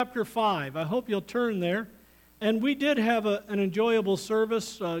Chapter 5. I hope you'll turn there. And we did have an enjoyable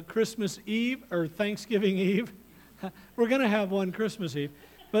service Christmas Eve, or Thanksgiving Eve. We're going to have one Christmas Eve.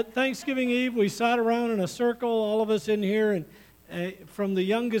 But Thanksgiving Eve, we sat around in a circle, all of us in here, and from the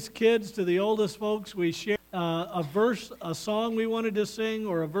youngest kids to the oldest folks, we shared a verse, a song we wanted to sing,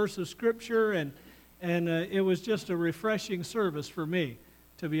 or a verse of Scripture, and it was just a refreshing service for me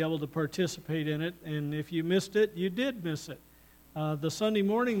to be able to participate in it. And if you missed it, you did miss it. The Sunday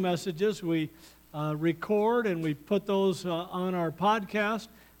morning messages, we record and we put those on our podcast,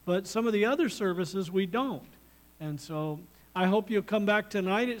 but some of the other services we don't. And so I hope you'll come back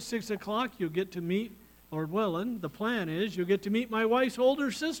tonight at 6 o'clock. You'll get to meet, Lord willing, the plan is you'll get to meet my wife's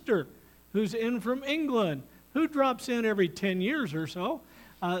older sister, who's in from England, who drops in every 10 years or so.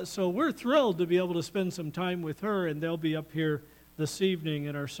 So we're thrilled to be able to spend some time with her, and they'll be up here this evening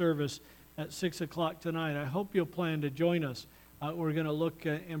in our service at 6 o'clock tonight. I hope you'll plan to join us. We're going to look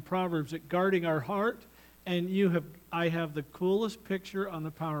in Proverbs at guarding our heart, and I have the coolest picture on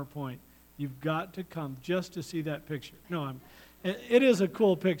the PowerPoint. You've got to come just to see that picture. It is a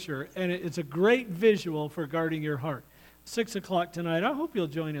cool picture, and it's a great visual for guarding your heart. 6 o'clock tonight. I hope you'll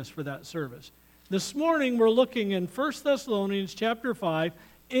join us for that service. This morning we're looking in 1 Thessalonians chapter 5,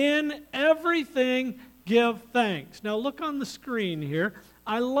 in everything give thanks. Now look on the screen here.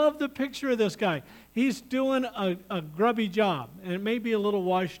 I love the picture of this guy. He's doing a grubby job, and it may be a little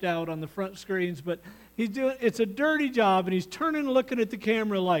washed out on the front screens, but it's a dirty job, and he's turning and looking at the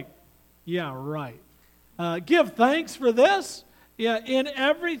camera like, yeah, right. Give thanks for this? Yeah, in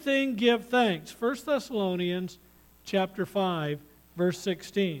everything give thanks. 1 Thessalonians chapter 5, verse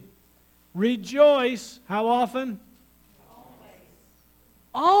 16. Rejoice, how often?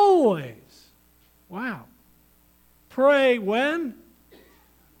 Always. Wow. Pray when?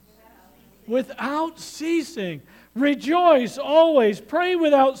 Without ceasing. Rejoice always. Pray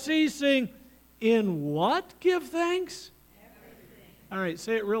without ceasing. In what give thanks? Everything. All right,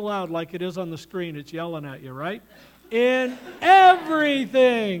 say it real loud like it is on the screen. It's yelling at you, right? In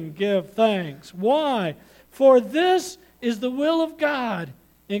everything give thanks. Why? For this is the will of God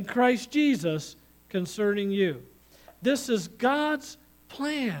in Christ Jesus concerning you. This is God's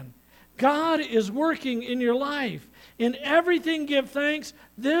plan. God is working in your life. In everything give thanks.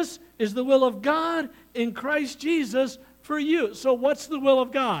 This is the will of God in Christ Jesus for you. So what's the will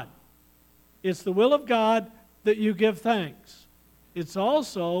of God? It's the will of God that you give thanks. It's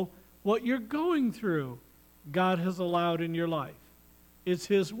also what you're going through God has allowed in your life. It's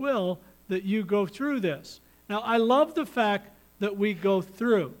His will that you go through this. Now, I love the fact that we go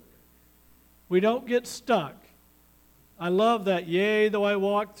through. We don't get stuck. I love that, yea, though I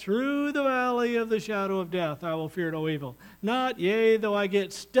walk through the valley of the shadow of death, I will fear no evil. Not, yea, though I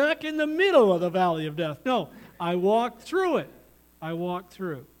get stuck in the middle of the valley of death. No, I walk through it. I walk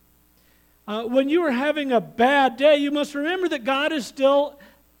through. When you are having a bad day, you must remember that God is still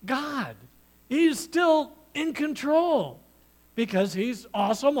God. He's still in control because He's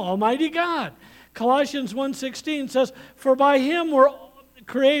awesome, almighty God. Colossians 1:16 says, for by Him were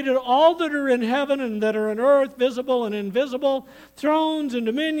created all that are in heaven and that are on earth, visible and invisible, thrones and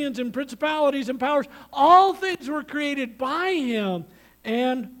dominions and principalities and powers. All things were created by Him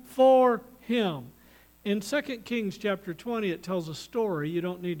and for Him. In 2 Kings chapter 20, it tells a story. You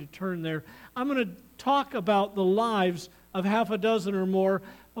don't need to turn there. I'm going to talk about the lives of half a dozen or more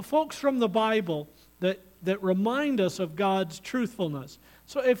of folks from the Bible that remind us of God's truthfulness.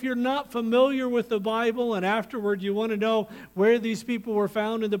 So if you're not familiar with the Bible and afterward you want to know where these people were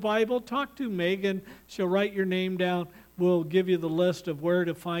found in the Bible, talk to Megan. She'll write your name down. We'll give you the list of where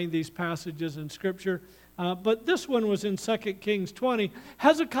to find these passages in Scripture. But this one was in 2 Kings 20.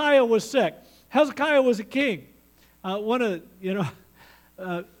 Hezekiah was sick. Hezekiah was a king. One of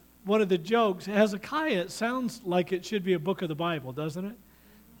the jokes, Hezekiah, it sounds like it should be a book of the Bible, doesn't it?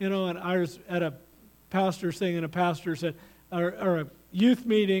 And I was at a pastor's thing, and a pastor said, or a youth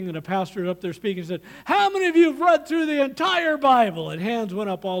meeting, and a pastor up there speaking said, how many of you have read through the entire Bible? And hands went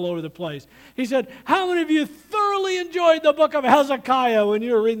up all over the place. He said, how many of you thoroughly enjoyed the book of Hezekiah when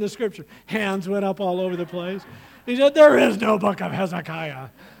you were reading the Scripture? Hands went up all over the place. He said, there is no book of Hezekiah.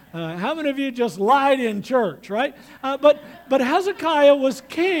 How many of you just lied in church, right? But Hezekiah was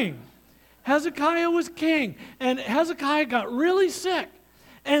king. Hezekiah was king. And Hezekiah got really sick.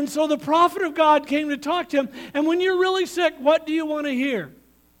 And so the prophet of God came to talk to him. And when you're really sick, what do you want to hear?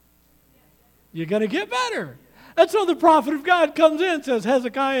 You're going to get better. And so the prophet of God comes in and says,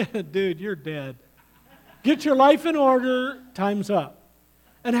 Hezekiah, dude, you're dead. Get your life in order. Time's up.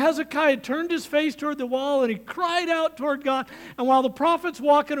 And Hezekiah turned his face toward the wall and he cried out toward God. And while the prophet's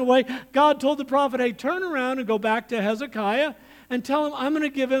walking away, God told the prophet, hey, turn around and go back to Hezekiah and tell him I'm going to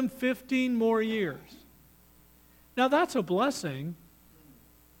give him 15 more years. Now that's a blessing,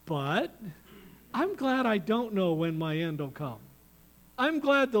 but I'm glad I don't know when my end will come. I'm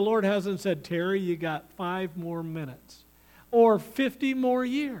glad the Lord hasn't said, Terry, you got 5 more minutes or 50 more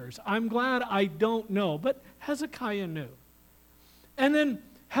years. I'm glad I don't know. But Hezekiah knew. And then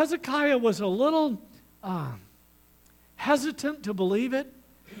Hezekiah was a little hesitant to believe it.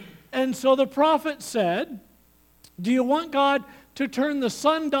 And so the prophet said, do you want God to turn the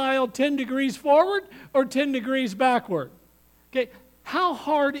sundial 10 degrees forward or 10 degrees backward? Okay, how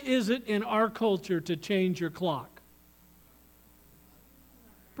hard is it in our culture to change your clock?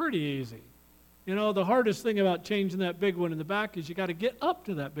 Pretty easy. You know, the hardest thing about changing that big one in the back is you got to get up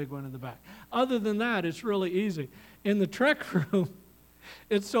to that big one in the back. Other than that, it's really easy. In the Trek room,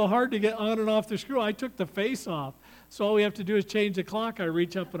 it's so hard to get on and off the screw. I took the face off. So all we have to do is change the clock. I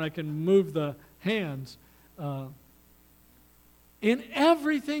reach up and I can move the hands. In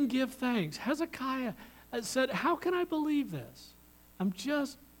everything, give thanks. Hezekiah said, how can I believe this? I'm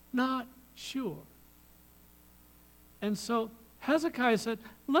just not sure. And so Hezekiah said,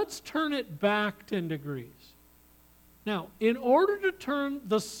 let's turn it back 10 degrees. Now, in order to turn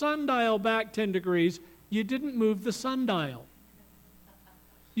the sundial back 10 degrees, you didn't move the sundial.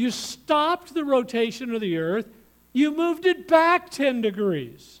 You stopped the rotation of the earth. You moved it back 10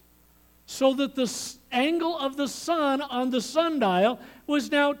 degrees so that the angle of the sun on the sundial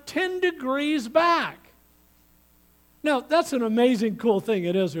was now 10 degrees back. Now, that's an amazing, cool thing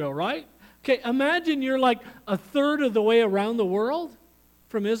in Israel, right? Okay, imagine you're like a third of the way around the world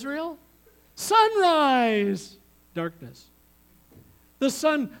from Israel. Sunrise, darkness. The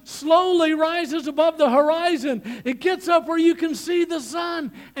sun slowly rises above the horizon. It gets up where you can see the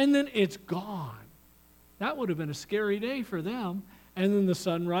sun, and then it's gone. That would have been a scary day for them. And then the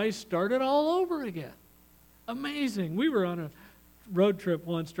sunrise started all over again. Amazing. We were on a road trip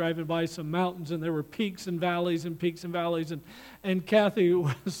once driving by some mountains, and there were peaks and valleys and peaks and valleys, and Kathy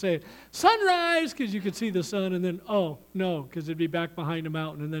would say, sunrise, because you could see the sun, and then, oh, no, because it'd be back behind a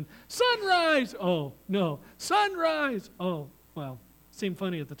mountain, and then, sunrise, oh, no, sunrise, oh, well, seemed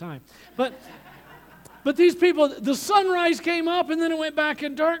funny at the time. But these people, the sunrise came up, and then it went back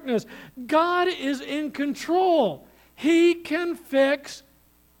in darkness. God is in control. He can fix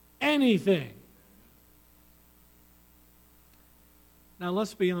anything. Now,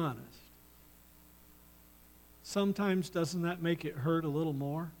 let's be honest. Sometimes doesn't that make it hurt a little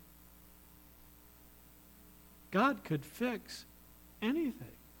more? God could fix anything.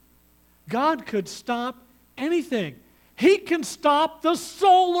 God could stop anything. He can stop the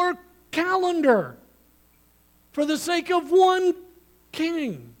solar calendar for the sake of one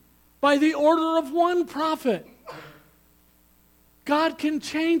king, by the order of one prophet. God can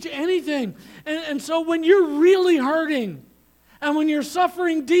change anything. And so when you're really hurting, and when you're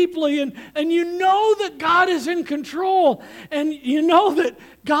suffering deeply, and you know that God is in control, and you know that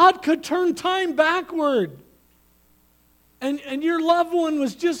God could turn time backward, and your loved one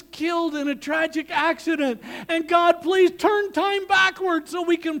was just killed in a tragic accident, and God, please turn time backward so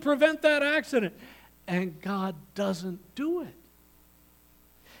we can prevent that accident. And God doesn't do it.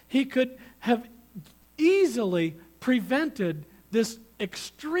 He could have easily prevented this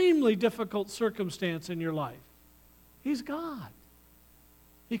extremely difficult circumstance in your life. He's God.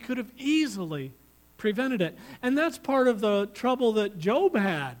 He could have easily prevented it. And that's part of the trouble that Job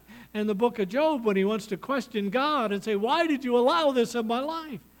had in the book of Job when he wants to question God and say, why did you allow this in my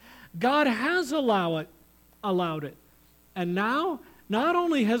life? God has allowed it. And now, not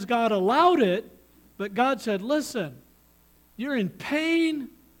only has God allowed it, but God said, listen, you're in pain,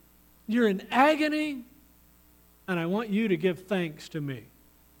 you're in agony, and I want you to give thanks to me.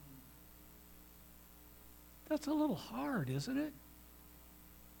 That's a little hard, isn't it?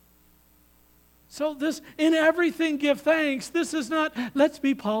 So this, in everything give thanks, this is not, let's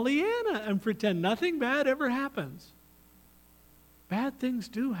be Pollyanna and pretend nothing bad ever happens. Bad things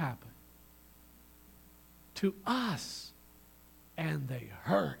do happen to us, and they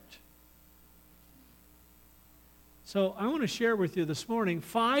hurt. So I want to share with you this morning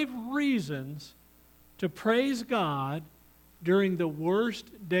 5 reasons to praise God during the worst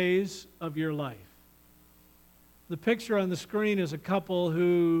days of your life. The picture on the screen is a couple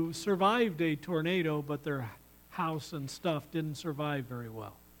who survived a tornado, but their house and stuff didn't survive very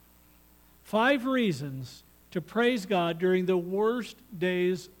well. 5 reasons to praise God during the worst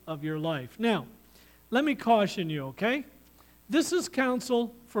days of your life. Now, let me caution you, okay? This is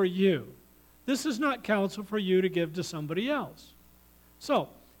counsel for you. This is not counsel for you to give to somebody else. So,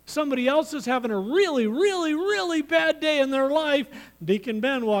 Somebody else is having a really, really, really bad day in their life. Deacon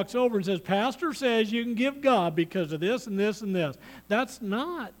Ben walks over and says, Pastor says you can give God because of this and this and this. That's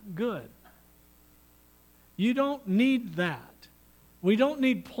not good. You don't need that. We don't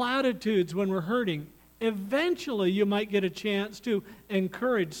need platitudes when we're hurting. Eventually you might get a chance to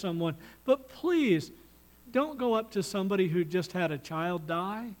encourage someone. But please, don't go up to somebody who just had a child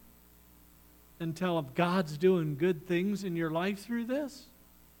die and tell them God's doing good things in your life through this.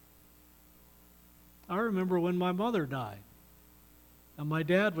 I remember when my mother died, and my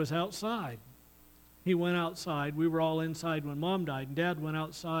dad was outside. He went outside. We were all inside when Mom died, and Dad went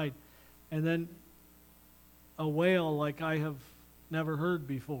outside, and then a wail like I have never heard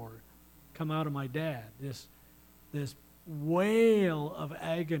before come out of my dad. This wail of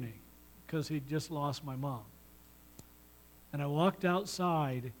agony because he'd just lost my mom. And I walked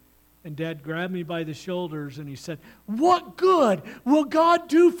outside, and Dad grabbed me by the shoulders and he said, what good will God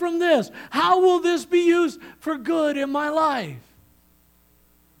do from this? How will this be used for good in my life?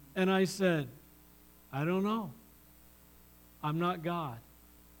 And I said, I don't know. I'm not God.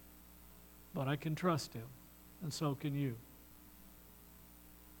 But I can trust Him, and so can you.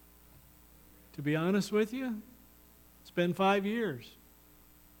 To be honest with you, it's been 5 years.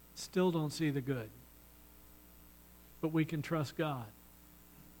 Still don't see the good. But we can trust God.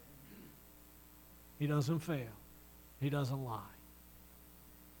 He doesn't fail. He doesn't lie.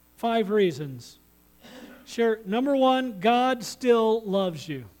 5 reasons. Sure. Number 1, God still loves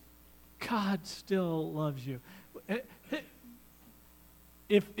you. God still loves you.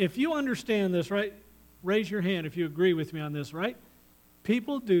 If you understand this, right, raise your hand if you agree with me on this, right?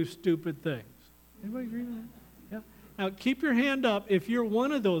 People do stupid things. Anybody agree with that? Yeah. Now, keep your hand up if you're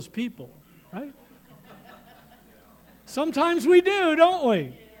one of those people, right? Sometimes we do, don't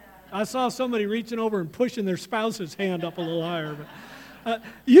we? I saw somebody reaching over and pushing their spouse's hand up a little higher. But,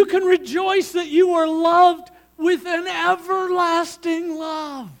 you can rejoice that you are loved with an everlasting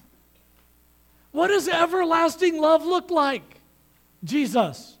love. What does everlasting love look like?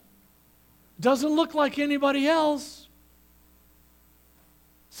 Jesus. Doesn't look like anybody else.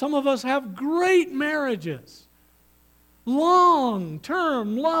 Some of us have great marriages.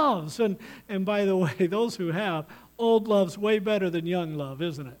 Long-term loves. And by the way, those who have, old love's way better than young love,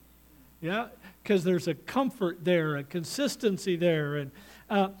 isn't it? Yeah, because there's a comfort there, a consistency there.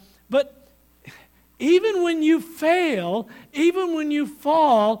 But even when you fail, even when you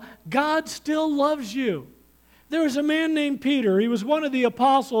fall, God still loves you. There was a man named Peter. He was one of the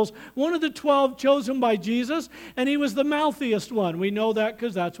apostles, one of the 12 chosen by Jesus, and he was the mouthiest one. We know that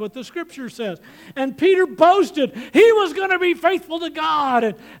because that's what the Scripture says. And Peter boasted he was going to be faithful to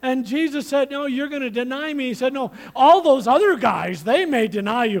God. And Jesus said, no, you're going to deny me. He said, no, all those other guys, they may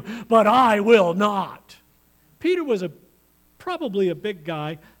deny you, but I will not. Peter was probably a big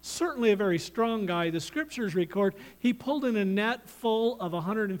guy, certainly a very strong guy. The Scriptures record he pulled in a net full of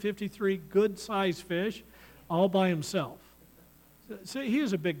 153 good-sized fish, all by himself. So he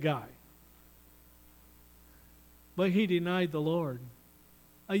was a big guy. But he denied the Lord.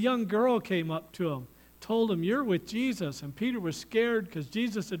 A young girl came up to him, told him, you're with Jesus. And Peter was scared because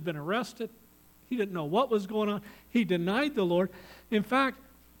Jesus had been arrested. He didn't know what was going on. He denied the Lord. In fact,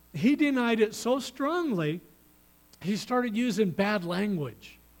 he denied it so strongly, he started using bad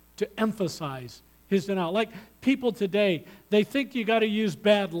language to emphasize his denial. Like people today, they think you got to use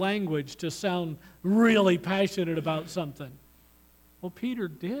bad language to sound really passionate about something. Well, Peter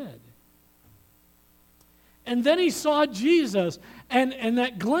did. And then he saw Jesus, and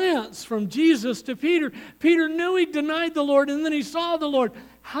that glance from Jesus to Peter, Peter knew he denied the Lord, and then he saw the Lord.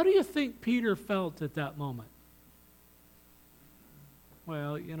 How do you think Peter felt at that moment?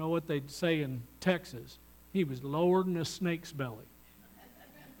 Well, you know what they'd say in Texas. He was lower than a snake's belly.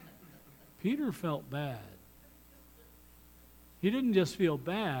 Peter felt bad. He didn't just feel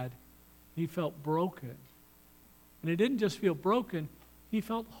bad, he felt broken. And he didn't just feel broken, he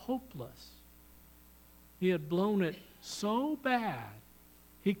felt hopeless. He had blown it so bad,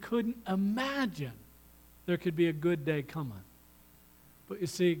 he couldn't imagine there could be a good day coming. But you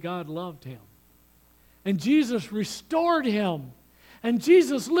see, God loved him. And Jesus restored him. And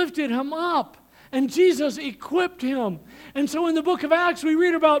Jesus lifted him up. And Jesus equipped him. And so in the book of Acts, we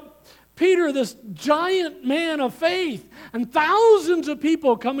read about Peter, this giant man of faith, and thousands of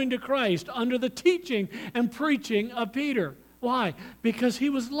people coming to Christ under the teaching and preaching of Peter. Why? Because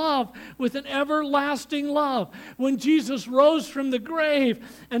he was loved with an everlasting love. When Jesus rose from the grave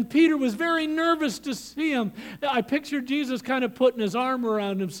and Peter was very nervous to see him, I pictured Jesus kind of putting his arm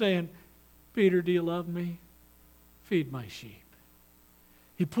around him saying, Peter, do you love me? Feed my sheep.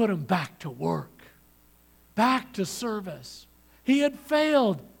 He put him back to work, back to service. He had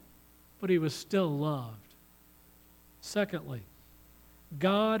failed, but he was still loved. Secondly,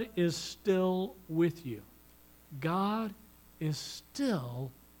 God is still with you. God is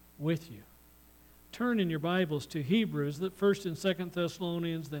still with you. Turn in your Bibles to Hebrews, the 1st and 2nd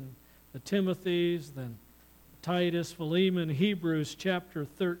Thessalonians, then the Timothys, then Titus, Philemon, Hebrews chapter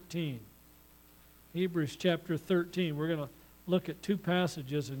 13. Hebrews chapter 13. We're going to look at two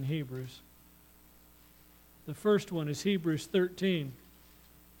passages in Hebrews. The first one is Hebrews 13.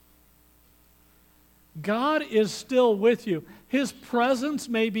 God is still with you. His presence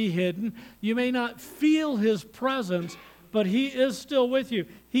may be hidden. You may not feel His presence, but He is still with you.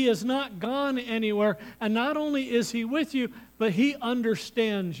 He has not gone anywhere. And not only is He with you, but He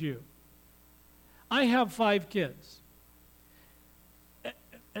understands you. I have 5 kids.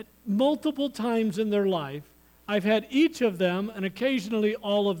 At multiple times in their life, I've had each of them, and occasionally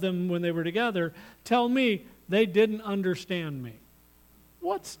all of them when they were together, tell me they didn't understand me.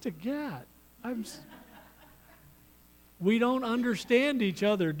 What's to get? We don't understand each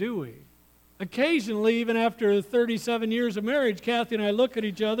other, do we? Occasionally, even after 37 years of marriage, Kathy and I look at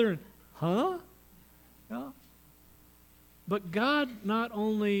each other and, huh? Yeah. But God not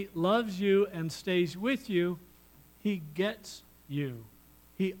only loves you and stays with you, He gets you.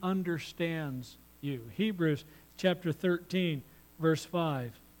 He understands you. Hebrews chapter 13, verse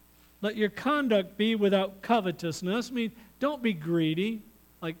 5. Let your conduct be without covetousness. I mean, don't be greedy.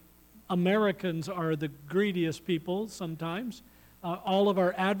 Like Americans are the greediest people sometimes. All of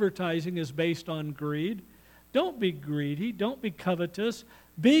our advertising is based on greed. Don't be greedy. Don't be covetous.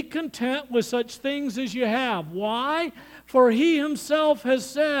 Be content with such things as you have. Why? For He Himself has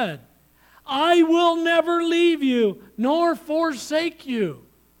said, I will never leave you nor forsake you.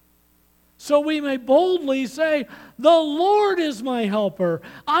 So we may boldly say, the Lord is my helper.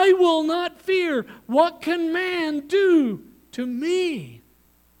 I will not fear. What can man do to me?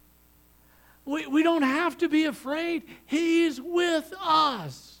 We don't have to be afraid. He's with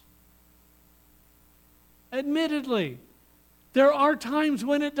us. Admittedly, there are times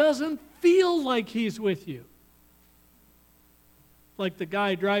when it doesn't feel like He's with you. Like the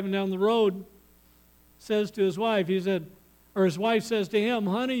guy driving down the road says to his wife, his wife says to him,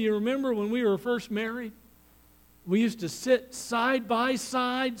 honey, you remember when we were first married? We used to sit side by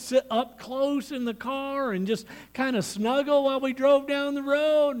side, sit up close in the car and just kind of snuggle while we drove down the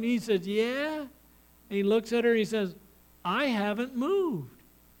road. And he says, yeah. And he looks at her and he says, I haven't moved.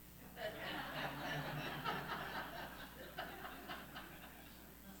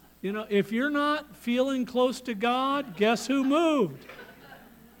 You know, if you're not feeling close to God, guess who moved?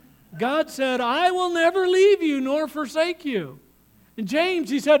 God said, I will never leave you nor forsake you. In James,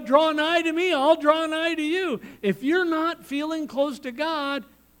 he said, draw nigh to me, I'll draw nigh to you. If you're not feeling close to God,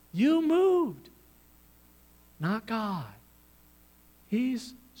 you moved. Not God.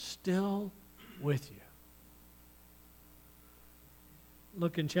 He's still with you.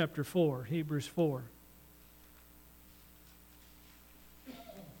 Look in chapter 4, Hebrews 4.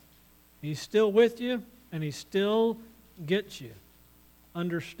 He's still with you, and He still gets you.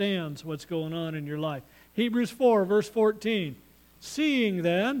 Understands what's going on in your life. Hebrews 4, verse 14. Seeing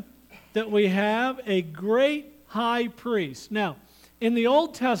then that we have a great high priest. Now, in the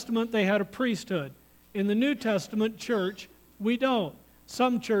Old Testament, they had a priesthood. In the New Testament church, we don't.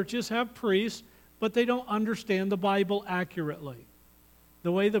 Some churches have priests, but they don't understand the Bible accurately.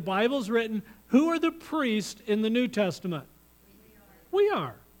 The way the Bible's written, who are the priests in the New Testament? We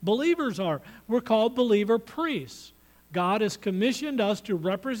are. Believers are. We're called believer priests. God has commissioned us to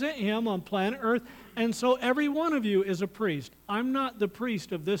represent Him on planet Earth, and so every one of you is a priest. I'm not the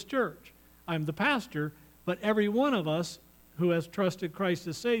priest of this church. I'm the pastor, but every one of us who has trusted Christ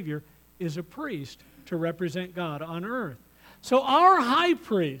as Savior is a priest to represent God on earth. So our high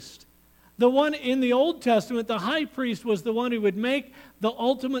priest, the one in the Old Testament, the high priest was the one who would make the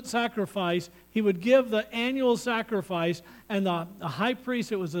ultimate sacrifice. He would give the annual sacrifice, and the high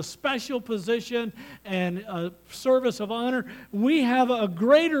priest, it was a special position and a service of honor. We have a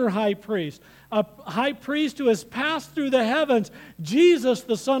greater high priest, a high priest who has passed through the heavens, Jesus,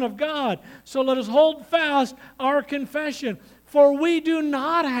 the Son of God. So let us hold fast our confession. For we do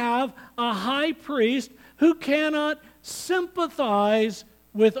not have a high priest who cannot sympathize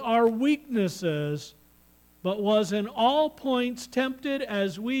with our weaknesses, but was in all points tempted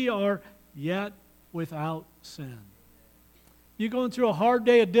as we are, yet without sin. You going through a hard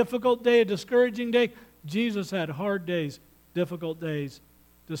day, a difficult day, a discouraging day? Jesus had hard days, difficult days,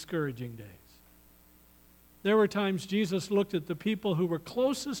 discouraging days. There were times Jesus looked at the people who were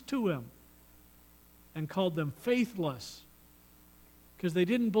closest to Him and called them faithless because they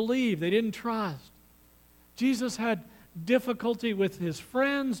didn't believe, they didn't trust. Jesus had difficulty with his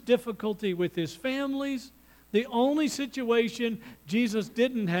friends, difficulty with his families. The only situation Jesus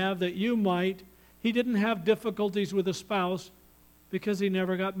didn't have that you might, he didn't have difficulties with a spouse because he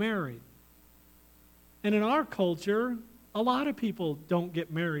never got married. And in our culture, a lot of people don't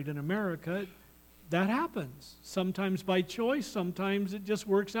get married in America. That happens. Sometimes by choice, sometimes it just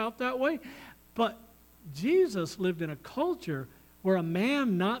works out that way. But Jesus lived in a culture where a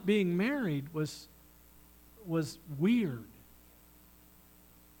man not being married was weird.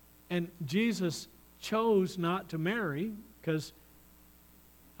 And Jesus chose not to marry because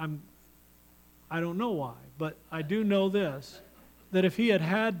I don't know why, but I do know this, that if he had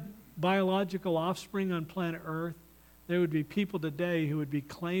had biological offspring on planet Earth, there would be people today who would be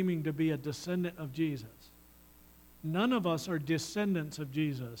claiming to be a descendant of Jesus. None of us are descendants of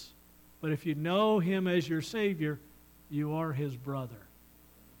Jesus, but if you know him as your Savior, you are his brother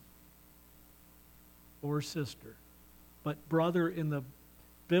or sister. But brother in the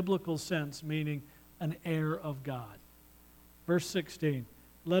biblical sense, meaning an heir of God. Verse 16,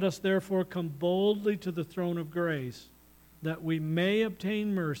 let us therefore come boldly to the throne of grace, that we may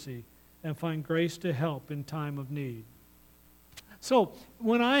obtain mercy and find grace to help in time of need. So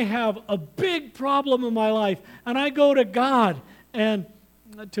when I have a big problem in my life and I go to God, and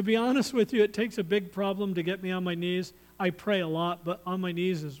to be honest with you, it takes a big problem to get me on my knees. I pray a lot, but on my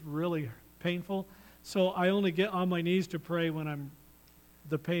knees is really painful. So I only get on my knees to pray when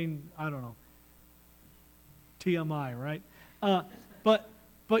the pain, I don't know, TMI, right?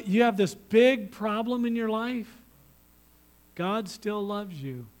 But you have this big problem in your life. God still loves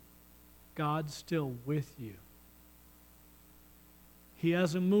you. God's still with you. He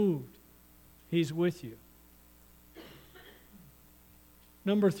hasn't moved. He's with you.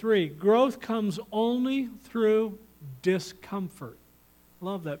 Number 3, growth comes only through discomfort.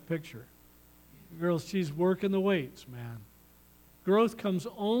 Love that picture. Girls, she's working the weights, man. Growth comes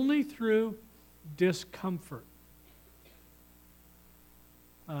only through discomfort.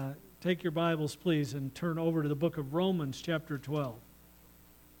 Take your Bibles, please, and turn over to the book of Romans, chapter 12.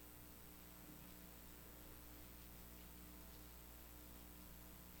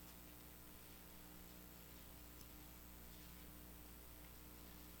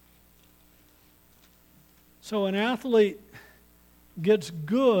 So an athlete gets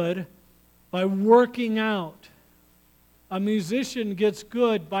good by working out. A musician gets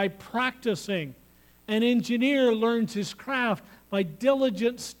good by practicing. An engineer learns his craft by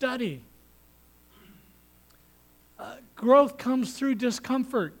diligent study. Growth comes through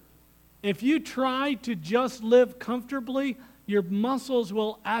discomfort. If you try to just live comfortably, your muscles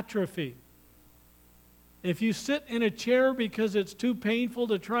will atrophy. If you sit in a chair because it's too painful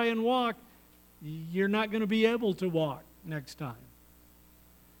to try and walk, you're not going to be able to walk next time.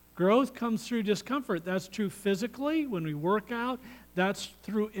 Growth comes through discomfort. That's true physically when we work out. That's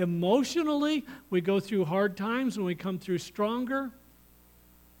true emotionally. We go through hard times and we come through stronger.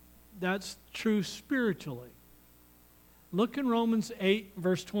 That's true spiritually. Look in Romans 8,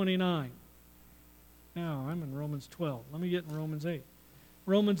 verse 29. Now, I'm in Romans 12. Let me get in Romans 8.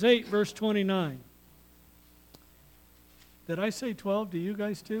 Romans 8, verse 29. Did I say 12 to you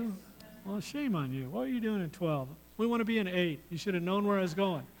guys too? Well, shame on you. What are you doing in 12? We want to be in 8. You should have known where I was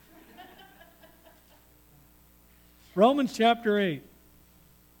going. Romans chapter 8.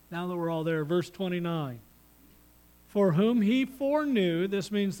 Now that we're all there, verse 29. For whom he foreknew,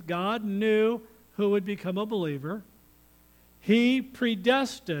 this means God knew who would become a believer, he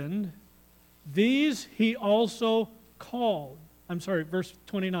predestined, these he also called. I'm sorry, verse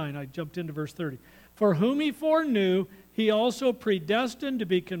 29. I jumped into verse 30. For whom he foreknew, he also predestined to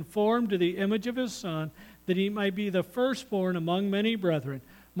be conformed to the image of his Son, that he might be the firstborn among many brethren.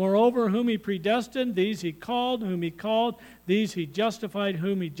 Moreover, whom he predestined, these he called. Whom he called, these he justified.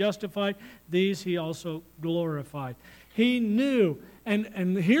 Whom he justified, these he also glorified. He knew,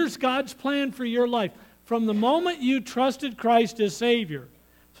 and here's God's plan for your life. From the moment you trusted Christ as Savior,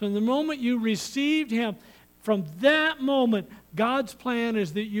 from the moment you received him, from that moment, God's plan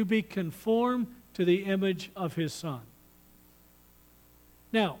is that you be conformed to the image of his Son.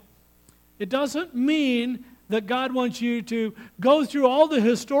 Now, it doesn't mean that God wants you to go through all the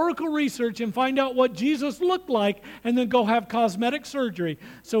historical research and find out what Jesus looked like and then go have cosmetic surgery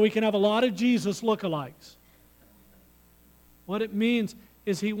so we can have a lot of Jesus lookalikes. What it means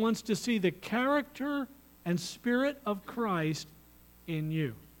is he wants to see the character and spirit of Christ in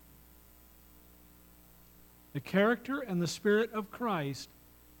you. The character and the spirit of Christ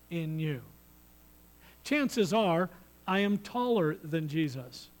in you. Chances are, I am taller than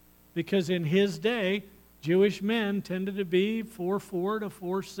Jesus, because in his day, Jewish men tended to be 4'4" to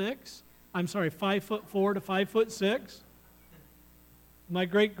 4'6", I'm sorry, 5'4" to 5'6". My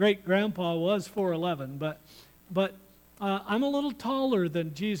great-great-grandpa was 4'11", but I'm a little taller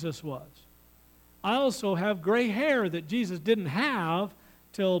than Jesus was. I also have gray hair that Jesus didn't have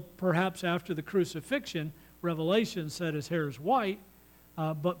till perhaps after the crucifixion. Revelation said his hair is white,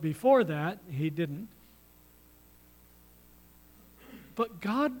 but before that, he didn't. But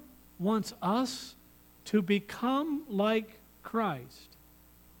God wants us to become like Christ.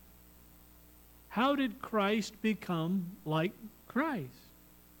 How did Christ become like Christ?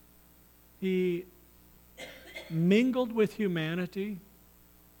 He mingled with humanity.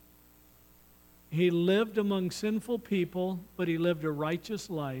 He lived among sinful people, but he lived a righteous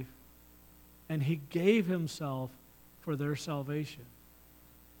life, and he gave himself for their salvation.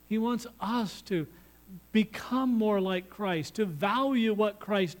 He wants us to become more like Christ, to value what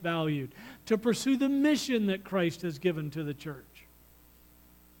Christ valued, to pursue the mission that Christ has given to the church.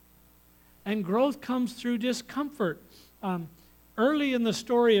 And growth comes through discomfort. Early in the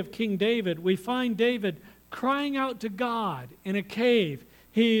story of King David, we find David crying out to God in a cave.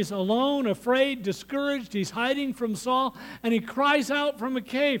 He's alone, afraid, discouraged. He's hiding from Saul, and he cries out from a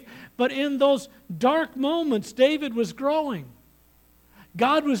cave. But in those dark moments, David was growing.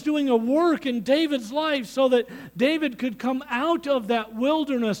 God was doing a work in David's life so that David could come out of that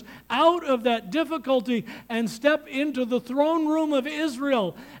wilderness, out of that difficulty, and step into the throne room of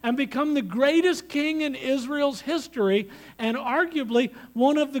Israel and become the greatest king in Israel's history, and arguably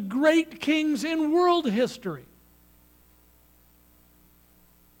one of the great kings in world history.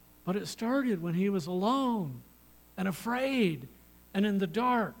 But it started when he was alone and afraid and in the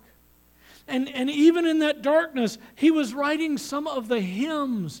dark. And even in that darkness, he was writing some of the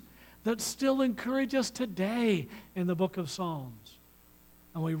hymns that still encourage us today in the book of Psalms.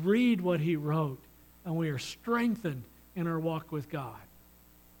 And we read what he wrote, and we are strengthened in our walk with God.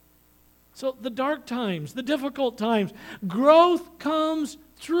 So the dark times, the difficult times, growth comes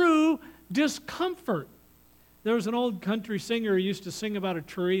through discomfort. There was an old country singer who used to sing about a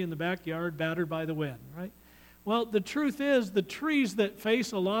tree in the backyard battered by the wind, right? Well, the truth is, the trees that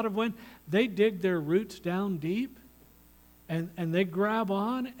face a lot of wind, they dig their roots down deep, and they grab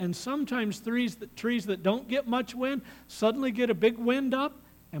on, and sometimes trees that don't get much wind suddenly get a big wind up,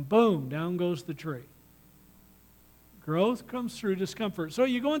 and boom, down goes the tree. Growth comes through discomfort. So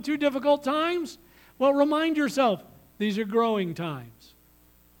you're going through difficult times? Well, remind yourself, these are growing times.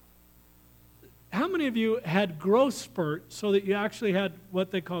 How many of you had growth spurts so that you actually had what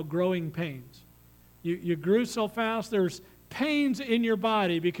they call growing pains? You grew so fast, there's pains in your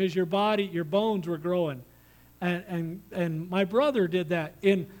body because your bones were growing. And my brother did that.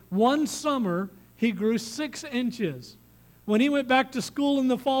 In one summer, he grew 6 inches. When he went back to school in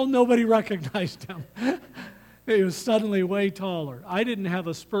the fall, nobody recognized him. He was suddenly way taller. I didn't have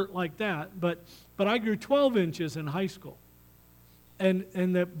a spurt like that, but I grew 12 inches in high school. And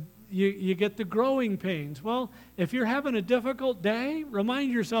you get the growing pains. Well, if you're having a difficult day,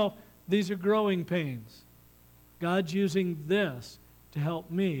 remind yourself, these are growing pains. God's using this to help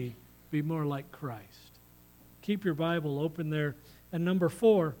me be more like Christ. Keep your Bible open there. And number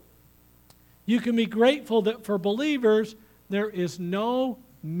 4, you can be grateful that for believers, there is no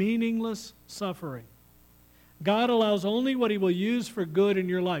meaningless suffering. God allows only what he will use for good in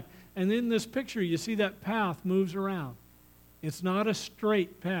your life. And in this picture, you see that path moves around. It's not a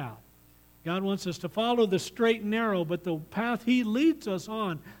straight path. God wants us to follow the straight and narrow, but the path he leads us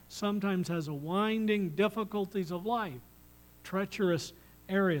on sometimes has a winding difficulties of life, treacherous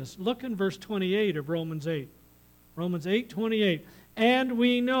areas. Look in verse 28 of Romans 8. Romans 8:28. And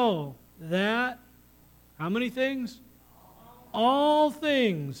we know that, how many things? All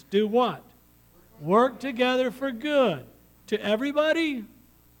things do what? Work together for good. To everybody?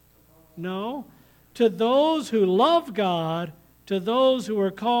 No. To those who love God, to those who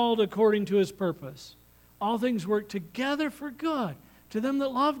are called according to his purpose. All things work together for good. To them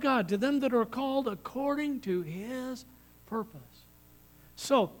that love God, to them that are called according to his purpose.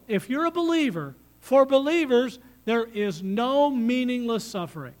 So, if you're a believer, for believers, there is no meaningless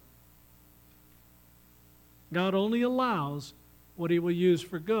suffering. God only allows what he will use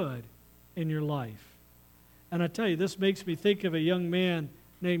for good in your life. And I tell you, this makes me think of a young man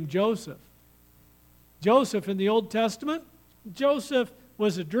named Joseph. Joseph in the Old Testament, Joseph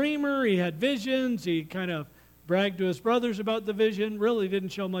was a dreamer. He had visions. He kind of bragged to his brothers about the vision. Really didn't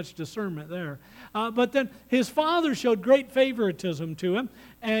show much discernment there. But then his father showed great favoritism to him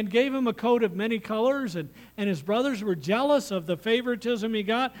and gave him a coat of many colors. And his brothers were jealous of the favoritism he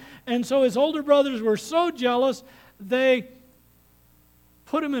got. And so his older brothers were so jealous, they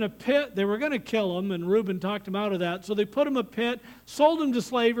put him in a pit. They were going to kill him, and Reuben talked him out of that. So they put him in a pit, sold him to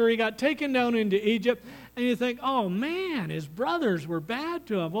slavery, got taken down into Egypt. And you think, oh man, his brothers were bad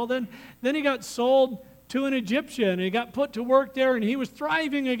to him. Well, then he got sold to an Egyptian, and he got put to work there, and he was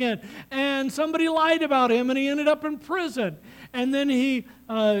thriving again. And somebody lied about him, and he ended up in prison. And then he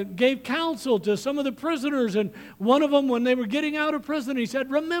gave counsel to some of the prisoners, and one of them, when they were getting out of prison, he said,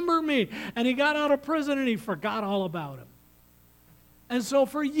 remember me. And he got out of prison, and he forgot all about him. And so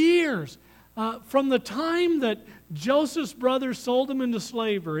for years, from the time that Joseph's brothers sold him into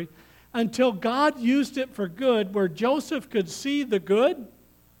slavery until God used it for good, where Joseph could see the good,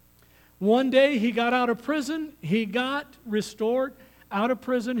 one day he got out of prison, he got restored out of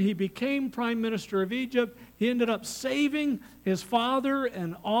prison, he became prime minister of Egypt. He ended up saving his father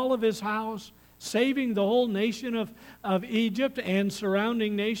and all of his house, saving the whole nation of Egypt and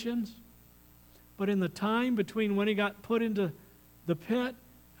surrounding nations. But in the time between when he got put into the pit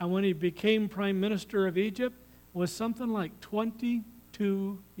and when he became prime minister of Egypt was something like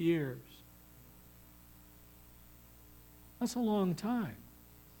 22 years. That's a long time.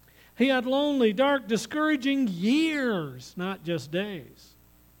 He had lonely, dark, discouraging years, not just days.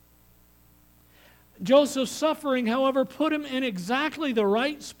 Joseph's suffering, however, put him in exactly the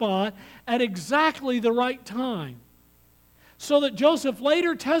right spot at exactly the right time. So that Joseph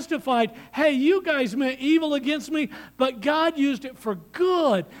later testified, hey, you guys meant evil against me, but God used it for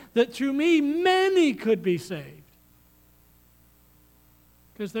good, that through me many could be saved.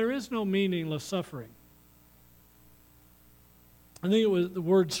 Because there is no meaningless suffering. I think it was the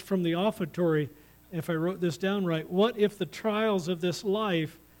words from the offertory, if I wrote this down right. What if the trials of this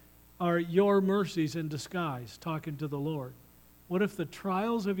life are your mercies in disguise? Talking to the Lord. What if the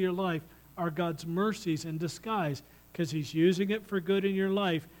trials of your life are God's mercies in disguise? Because He's using it for good in your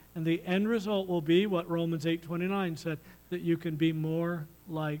life. And the end result will be what Romans 8:29 said, that you can be more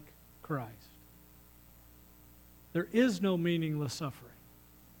like Christ. There is no meaningless suffering.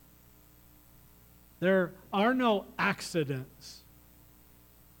 There are no accidents.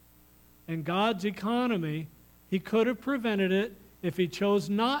 In God's economy, He could have prevented it. If He chose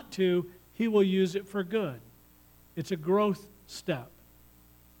not to, He will use it for good. It's a growth step,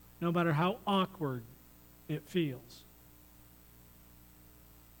 no matter how awkward it feels.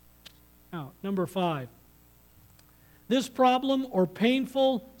 Now, number 5. This problem or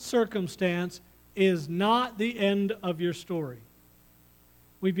painful circumstance is not the end of your story.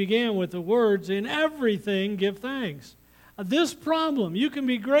 We began with the words, in everything give thanks. This problem, you can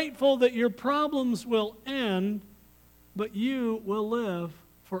be grateful that your problems will end, but you will live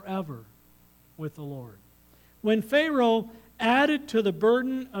forever with the Lord. When Pharaoh added to the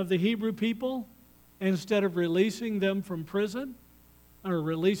burden of the Hebrew people, instead of releasing them from prison or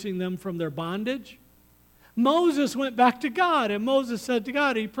releasing them from their bondage, Moses went back to God, and Moses said to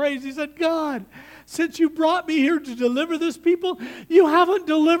God, he praised, he said, God, since you brought me here to deliver this people, you haven't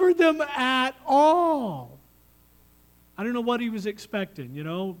delivered them at all. I don't know what he was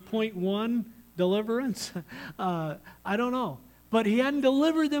expecting, point 1, deliverance. I don't know. But he hadn't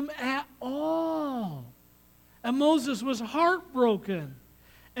delivered them at all. And Moses was heartbroken.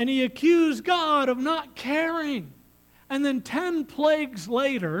 And he accused God of not caring. And then 10 plagues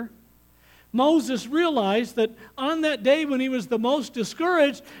later, Moses realized that on that day when he was the most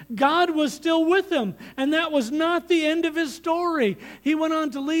discouraged, God was still with him. And that was not the end of his story. He went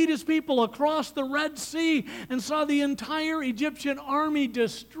on to lead his people across the Red Sea and saw the entire Egyptian army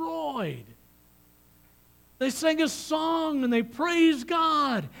destroyed. They sang a song and they praised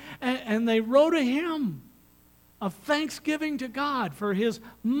God. And they wrote a hymn of thanksgiving to God for His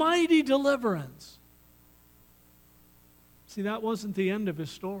mighty deliverance. See, that wasn't the end of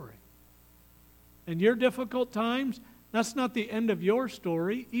his story. In your difficult times, that's not the end of your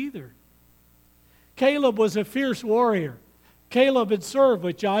story either. Caleb was a fierce warrior. Caleb had served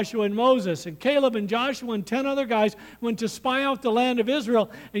with Joshua and Moses. And Caleb and Joshua and 10 other guys went to spy out the land of Israel.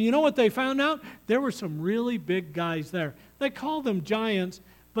 And you know what they found out? There were some really big guys there. They called them giants.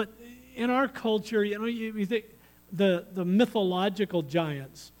 But in our culture, you think the mythological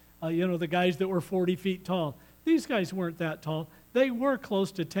giants, the guys that were 40 feet tall. These guys weren't that tall. They were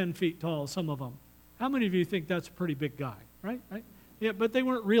close to 10 feet tall, some of them. How many of you think that's a pretty big guy, right? Yeah, but they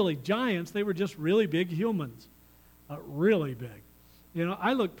weren't really giants. They were just really big humans, really big.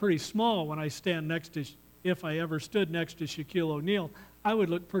 I look pretty small when I stand next to, if I ever stood next to Shaquille O'Neal, I would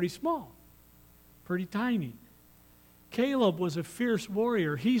look pretty small, pretty tiny. Caleb was a fierce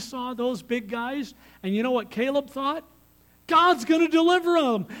warrior. He saw those big guys, and you know what Caleb thought? God's going to deliver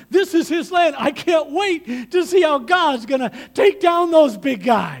them. This is His land. I can't wait to see how God's going to take down those big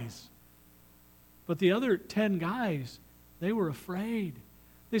guys. But the other 10 guys, they were afraid.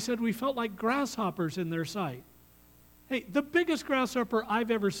 They said, we felt like grasshoppers in their sight. Hey, the biggest grasshopper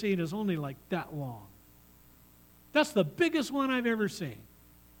I've ever seen is only like that long. That's the biggest one I've ever seen.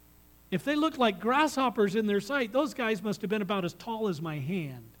 If they looked like grasshoppers in their sight, those guys must have been about as tall as my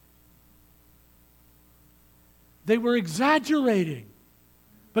hand. They were exaggerating.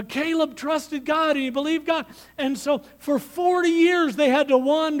 But Caleb trusted God and he believed God. And so for 40 years they had to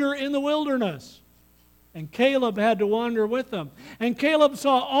wander in the wilderness. And Caleb had to wander with them. And Caleb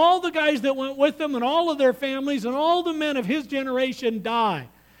saw all the guys that went with them and all of their families and all the men of his generation die.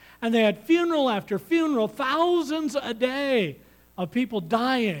 And they had funeral after funeral, thousands a day of people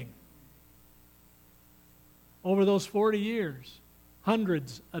dying over those 40 years.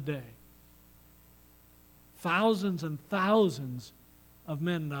 Hundreds a day. Thousands and thousands of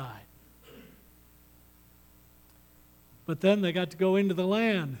men died. But then they got to go into the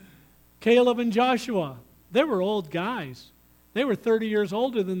land. Caleb and Joshua, they were old guys. They were 30 years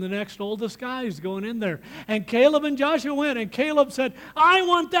older than the next oldest guys going in there. And Caleb and Joshua went, and Caleb said, I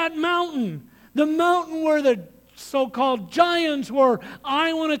want that mountain. The mountain where the so-called giants were.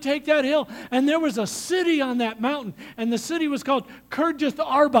 I want to take that hill. And there was a city on that mountain, and the city was called Kirjath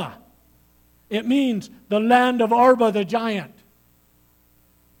Arba. It means the land of Arba the giant.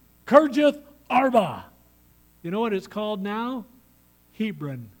 Kirjath Arba. You know what it's called now?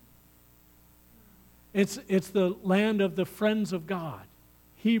 Hebron. It's the land of the friends of God.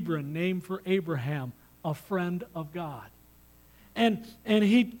 Hebron, named for Abraham, a friend of God. And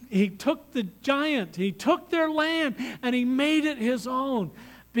he took the giant, he took their land, and he made it his own,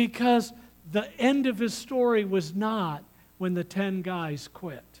 because the end of his story was not when the 10 guys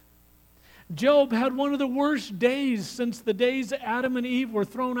quit. Job had one of the worst days since the days Adam and Eve were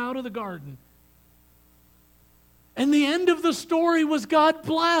thrown out of the garden. And the end of the story was God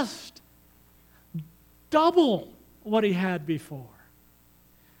blessed. Double what he had before.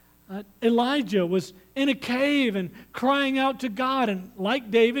 Elijah was in a cave and crying out to God. And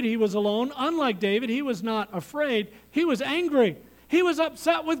like David, he was alone. Unlike David, he was not afraid. He was angry. He was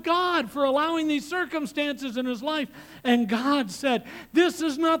upset with God for allowing these circumstances in his life. And God said, this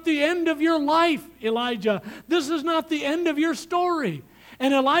is not the end of your life, Elijah. This is not the end of your story.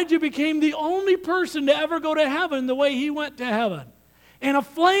 And Elijah became the only person to ever go to heaven the way he went to heaven. In a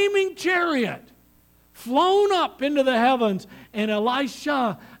flaming chariot, flown up into the heavens. And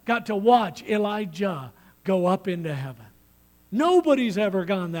Elisha got to watch Elijah go up into heaven. Nobody's ever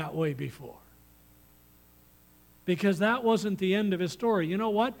gone that way before. Because that wasn't the end of his story. You know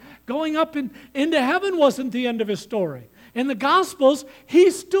what? Going up into heaven wasn't the end of his story. In the Gospels,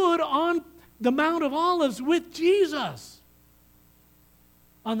 he stood on the Mount of Olives with Jesus.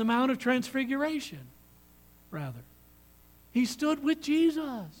 On the Mount of Transfiguration, rather. He stood with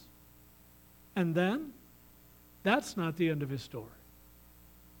Jesus. And then, that's not the end of his story.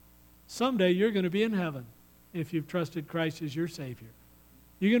 Someday you're going to be in heaven if you've trusted Christ as your Savior.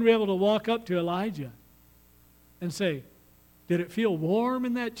 You're going to be able to walk up to Elijah and say, did it feel warm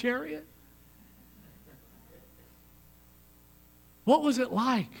in that chariot? What was it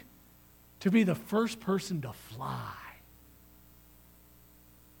like to be the first person to fly?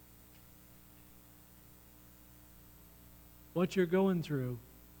 What you're going through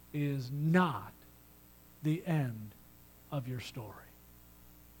is not the end of your story.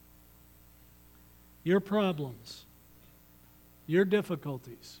 Your problems, your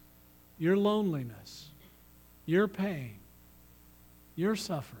difficulties, your loneliness, your pain, your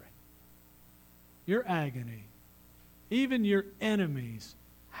suffering, your agony, even your enemies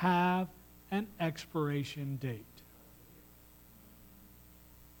have an expiration date.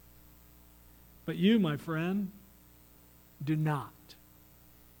 But you, my friend, do not.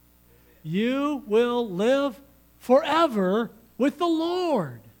 You will live forever with the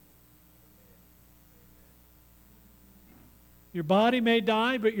Lord. Your body may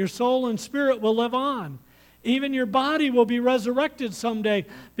die, but your soul and spirit will live on. Even your body will be resurrected someday,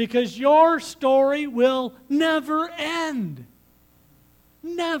 because your story will never end.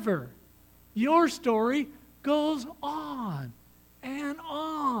 Never. Your story goes on and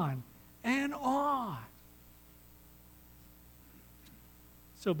on and on.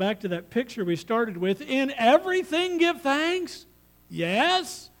 So back to that picture we started with. In everything give thanks.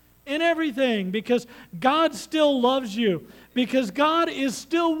 Yes, in everything. Because God still loves you. Because God is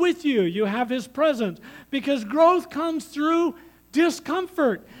still with you. You have His presence. Because growth comes through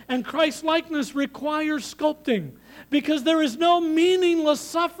discomfort. And Christ-likeness requires sculpting. Because there is no meaningless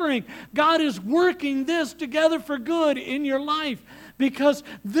suffering. God is working this together for good in your life. Because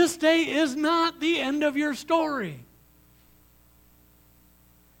this day is not the end of your story.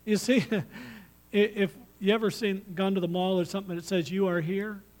 You see, if You ever gone to the mall or something that says you are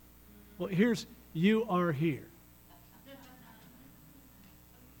here? Well, here's you are here.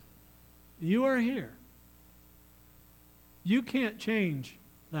 You are here. You can't change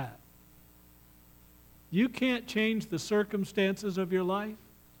that. You can't change the circumstances of your life.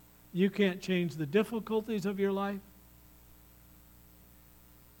 You can't change the difficulties of your life.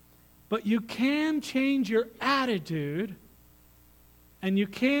 But you can change your attitude, and you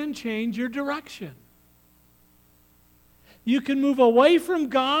can change your direction. You can move away from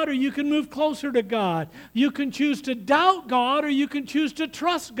God, or you can move closer to God. You can choose to doubt God, or you can choose to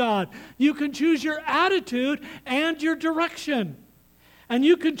trust God. You can choose your attitude and your direction. And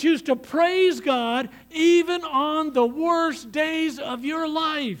you can choose to praise God even on the worst days of your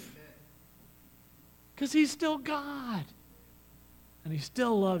life. Because He's still God. And He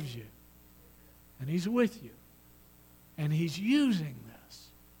still loves you. And He's with you. And He's using this.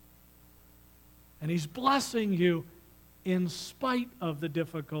 And He's blessing you in spite of the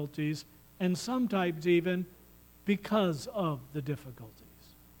difficulties, and sometimes even because of the difficulties.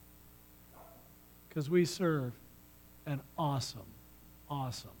 Because we serve an awesome,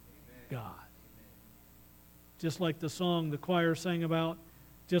 awesome God. Just like the song the choir sang about,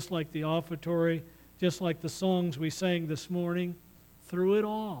 just like the offertory, just like the songs we sang this morning, through it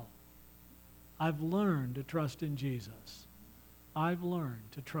all, I've learned to trust in Jesus. I've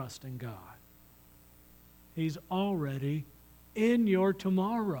learned to trust in God. He's already in your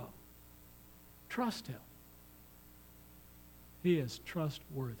tomorrow. Trust Him. He is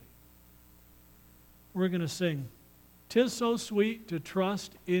trustworthy. We're going to sing, "'Tis so sweet to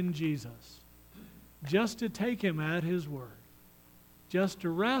trust in Jesus," just to take Him at His word, just to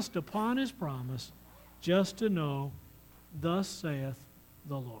rest upon His promise, just to know, thus saith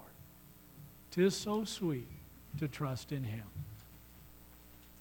the Lord. 'Tis so sweet to trust in Him.